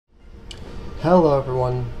Hello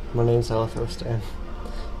everyone, my name is Alathostan,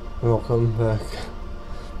 and welcome back.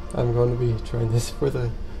 I'm going to be trying this for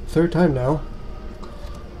the third time now.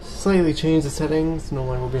 Slightly change the settings, no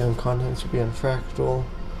longer will be on contents, will be on fractal.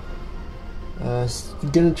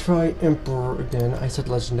 Gonna try Emperor again. I said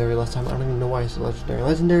Legendary last time, I don't even know why I said Legendary.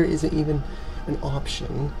 Legendary isn't even an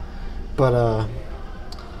option, but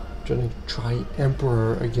gonna try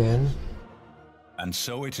Emperor again. And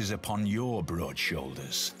so it is upon your broad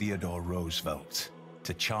shoulders, Theodore Roosevelt,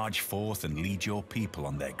 to charge forth and lead your people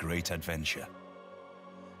on their great adventure.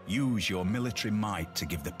 Use your military might to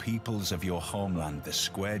give the peoples of your homeland the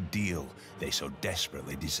square deal they so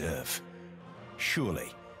desperately deserve.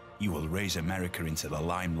 Surely, you will raise America into the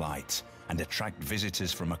limelight and attract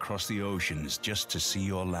visitors from across the oceans just to see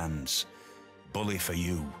your lands. Bully for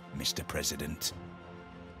you, Mr. President.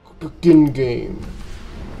 Begin game.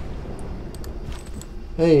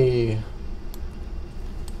 Hey,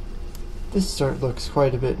 this start looks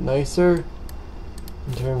quite a bit nicer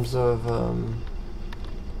in terms of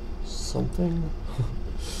something.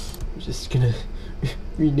 I'm just gonna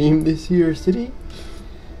rename this here city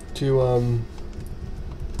to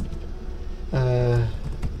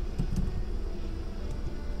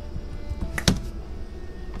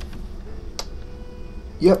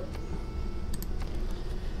yep,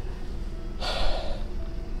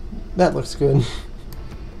 that looks good.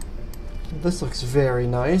 This looks very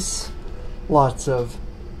nice. Lots of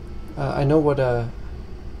I know what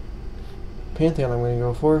Pantheon I'm going to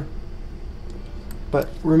go for. But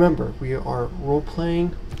remember, we are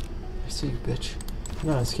role-playing. I see you, bitch.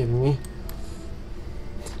 You're not escaping me.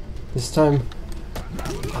 This time,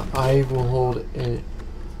 I will hold an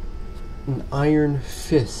iron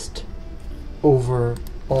fist over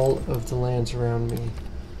all of the lands around me.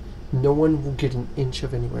 No one will get an inch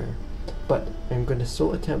of anywhere. But I'm going to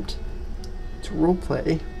still attempt to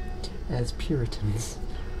roleplay as Puritans.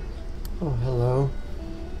 Oh, hello.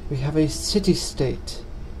 We have a city-state.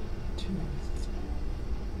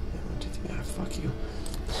 Fuck you.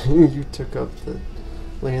 You took up the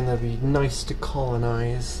land that'd be nice to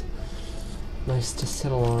colonize. Nice to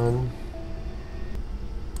settle on.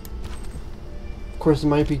 Of course, it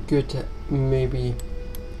might be good to maybe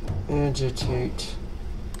agitate.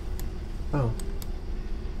 Oh.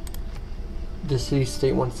 The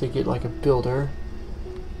city-state wants to get like a builder.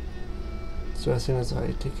 So as soon as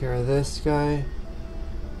I take care of this guy,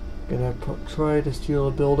 I'm gonna try to steal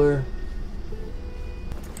a builder.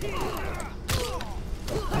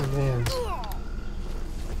 Oh man.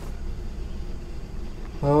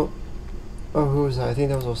 Oh, who was that? I think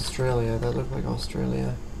that was Australia. That looked like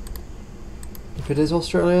Australia. If it is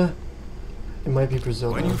Australia, it might be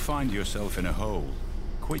Brazil. When you find yourself in a hole,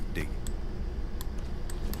 quit dig.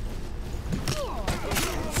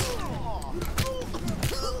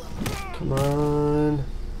 Come on.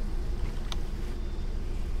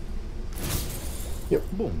 Yep.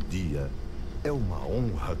 Bom dia. É uma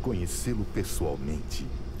honra conhecê-lo pessoalmente.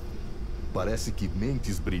 Parece que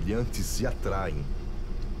mentes brilhantes se atraem.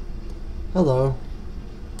 Hello.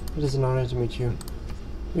 It is an honor to meet you.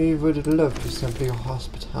 We would love to sample your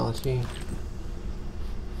hospitality.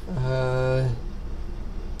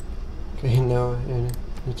 Okay, now I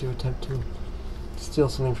need to attempt to steal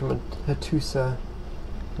something from Hattusa,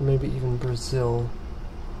 or maybe even Brazil.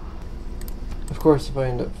 Of course, if I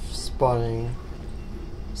end up spotting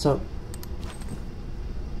some...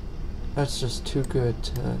 That's just too good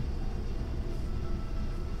to...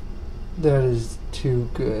 That is too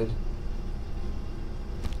good.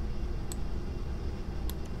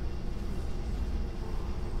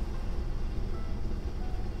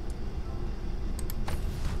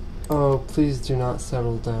 Oh, please do not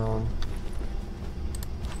settle down.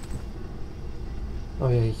 Oh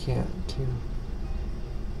yeah, you can't too.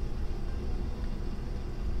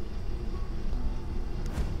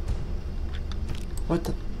 What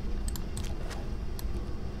the?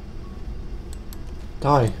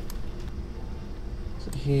 Die.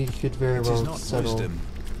 So he could very well settle. It is not wisdom,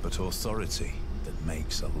 but authority that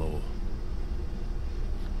makes a law.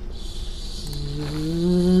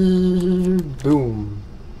 Boom.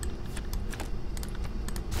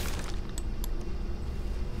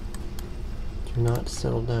 Do not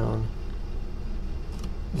settle down.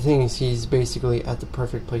 The thing is, he's basically at the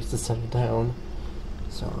perfect place to settle down,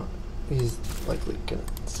 so he's likely gonna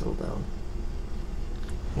settle down.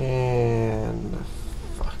 And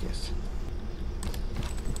fuck it.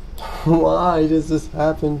 Why does this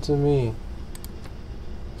happen to me?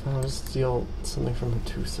 I want to steal something from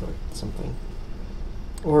Hattusa or something.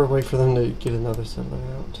 Or wait for them to get another settler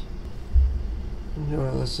out. You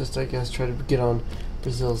know, let's just, I guess, try to get on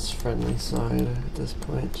Brazil's friendly side at this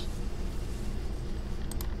point.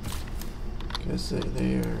 Because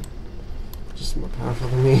they are just more powerful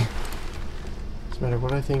than me. No matter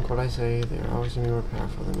what I think, what I say, they're always going to be more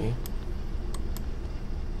powerful than me.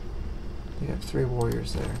 They have 3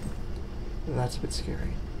 warriors there. That's a bit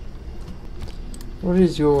scary. What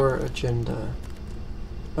is your agenda?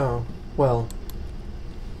 Oh, well.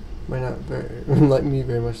 Might not like me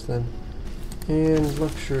very much then. And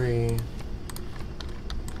luxury.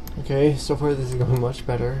 Okay, so far this is going much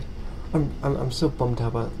better. I'm so bummed out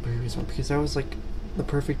about the previous one because that was like the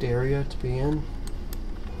perfect area to be in.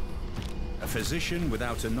 A physician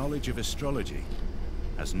without a knowledge of astrology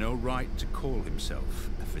has no right to call himself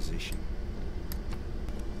a physician.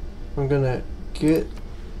 I'm gonna get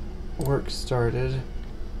work started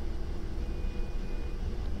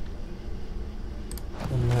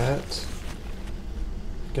on that.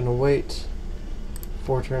 Gonna wait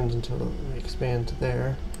 4 turns until we expand to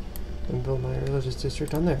there and build my religious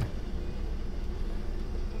district on there.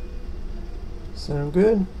 Sound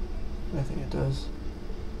good? I think it does.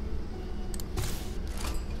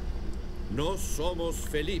 Nos somos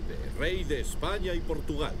Felipe, rey de España y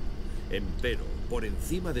Portugal. Empero, por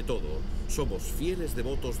encima de todo, somos fieles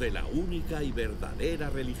devotos de la única y verdadera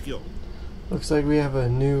religión. Looks like we have a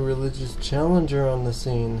new religious challenger on the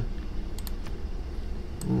scene.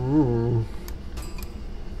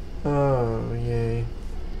 Oh, yay.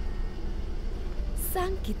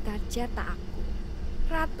 Sang Gitarja tak aku,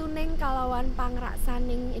 ratu ning kalawan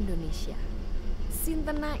pangraksaning Indonesia.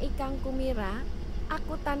 Sintena ikang kumira,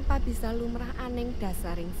 aku tanpa bisa lumrah aning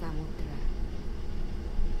dasaring samudra.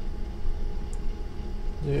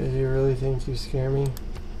 Do you really think you scare me?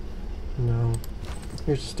 No.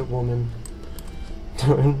 You're just a woman.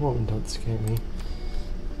 And women don't scare me.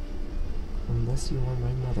 Unless you are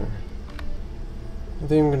my mother. I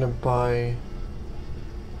think I'm gonna buy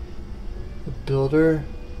the builder.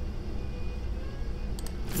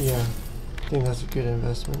 Yeah, I think that's a good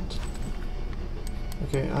investment.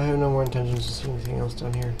 Okay, I have no more intentions to see anything else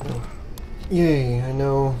down here. No. Yay, I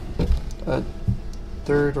know a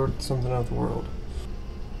third or something of the world.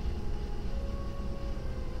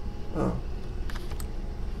 Oh.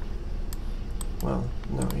 Well,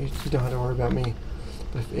 no, you don't have to worry about me.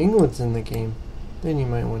 But if England's in the game, then you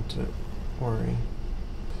might want to worry.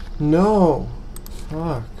 No!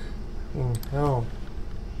 Fucking hell.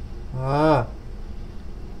 Ah!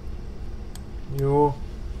 You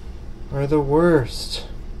are the worst.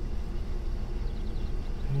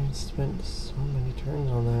 I spent so many turns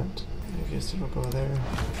on that. I guess it'll go there.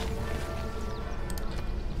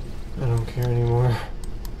 I don't care anymore.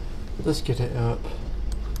 Let's get it up.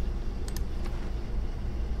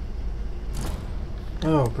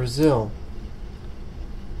 Oh, Brazil.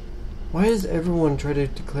 Why does everyone try to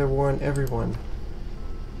declare war on everyone?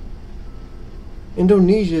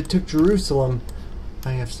 Indonesia took Jerusalem.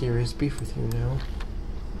 I have serious beef with you now.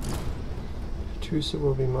 Hattusa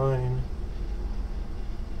will be mine.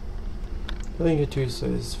 I think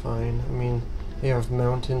Hattusa is fine. I mean, they have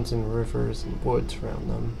mountains and rivers and woods around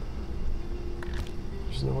them.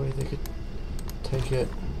 There's no way they could take it.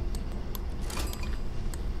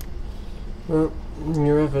 Well,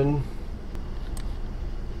 you're Evan.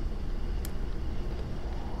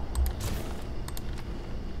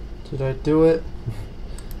 Did I do it?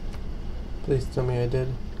 Please tell me I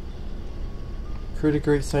did. Create a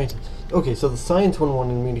great science. Okay, so the science one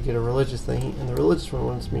wanted me to get a religious thing, and the religious one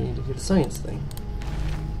wants me to get a science thing.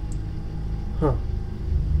 Huh.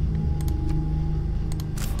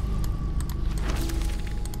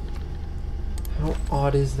 How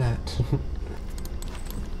odd is that?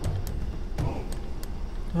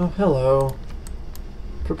 Oh, hello.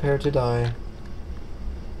 Prepare to die.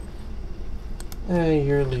 Hey,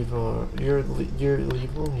 you're legal. You're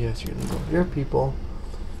legal? Yes, you're legal. Your people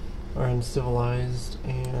are uncivilized,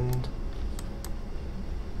 and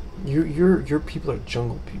your people are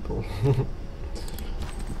jungle people.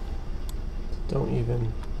 Don't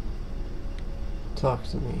even talk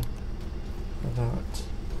to me about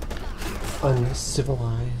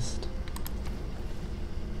uncivilized.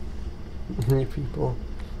 You people.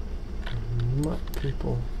 Mutt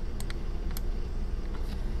people.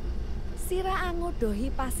 Sira angudohi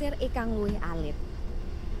pasir ikang luwih alit.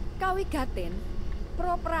 Kawigaten,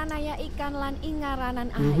 pro pranaya ikan lan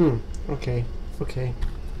ingaranan ahayu. Okay.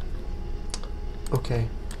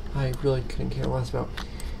 I really couldn't care less about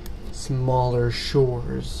smaller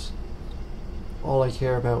shores. All I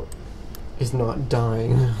care about is not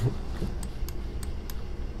dying.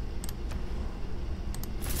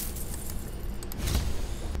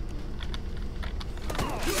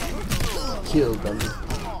 Kill them.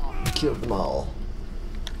 Kill them all.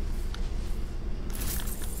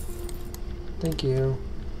 Thank you.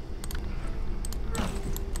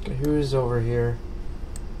 who's over here?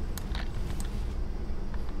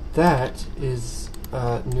 That is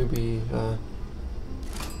Nubia.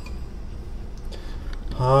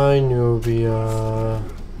 Hi, Nubia.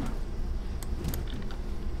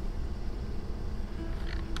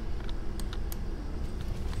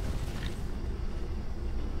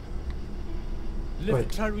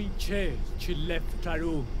 Wait.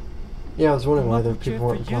 Yeah, I was wondering why the people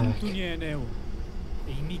weren't black.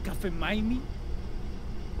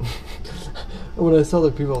 When I saw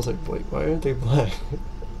the people, I was like, wait, why aren't they black?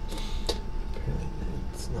 Apparently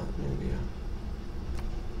it's not Nubia.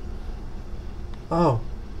 Oh.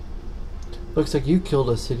 Looks like you killed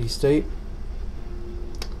a city-state.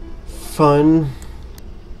 Fun.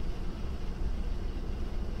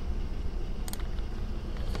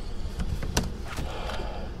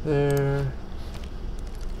 There.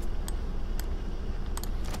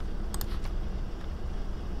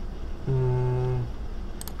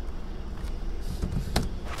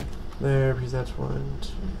 There, because that's 1, 2,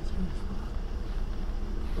 3,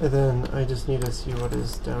 4. And then I just need to see what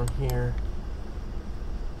is down here.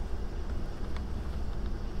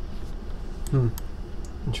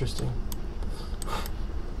 Interesting.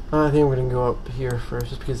 I think I'm going to go up here first,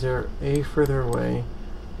 just because they're A, further away,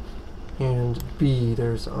 and B,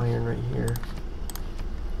 there's iron right here.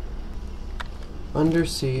 Under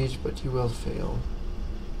siege, but you will fail.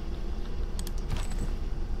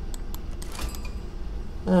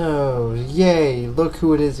 Oh, yay! Look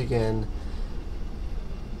who it is again.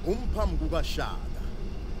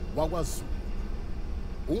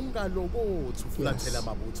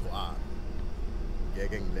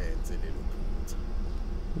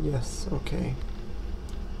 Yes, okay.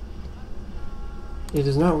 It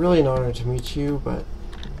is not really an honor to meet you, but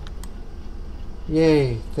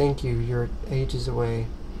yay, thank you, you're ages away.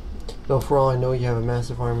 Though for all I know, you have a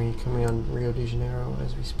massive army coming on Rio de Janeiro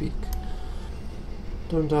as we speak.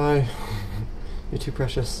 Don't die. You're too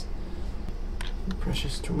precious. You're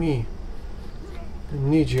precious to me. I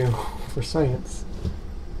need you for science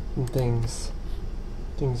and things.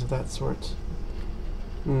 Things of that sort.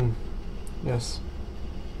 Yes.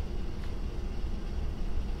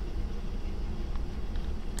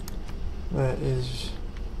 That is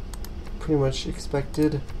pretty much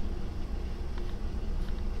expected.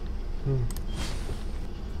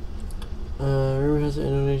 Rumor has that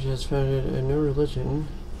Indonesia has founded a new religion,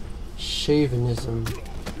 Shaivism.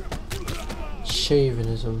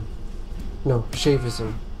 Shaivism. No,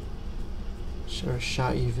 Shaivism. Or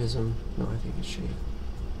Shaivism. No, I think it's Shaiv.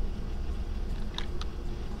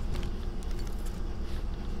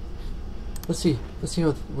 Let's see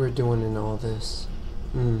how we're doing in all this.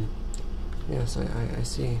 Yes, I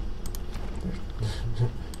see. They're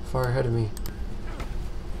far ahead of me.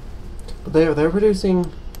 But they're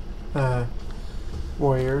producing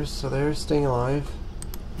warriors, so they're staying alive.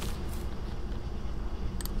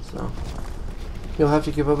 So you'll have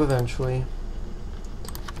to give up eventually.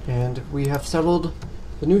 And we have settled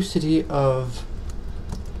the new city of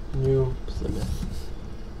New Plymouth.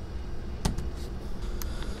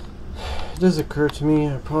 It does occur to me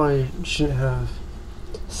I probably shouldn't have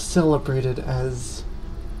celebrated as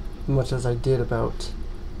much as I did about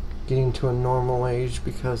getting to a normal age,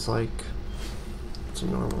 because like it's a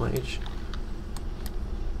normal age.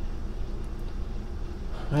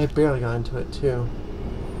 I barely got into it too.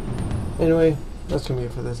 Anyway, that's gonna be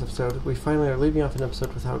it for this episode. We finally are leaving off an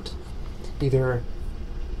episode without either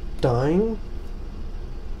dying,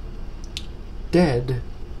 dead,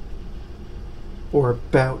 or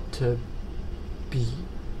about to be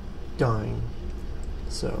dying.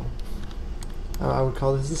 So I would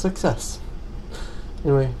call this a success.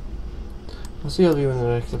 Anyway, I'll see all of you in the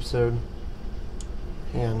next episode,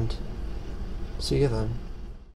 and see you then.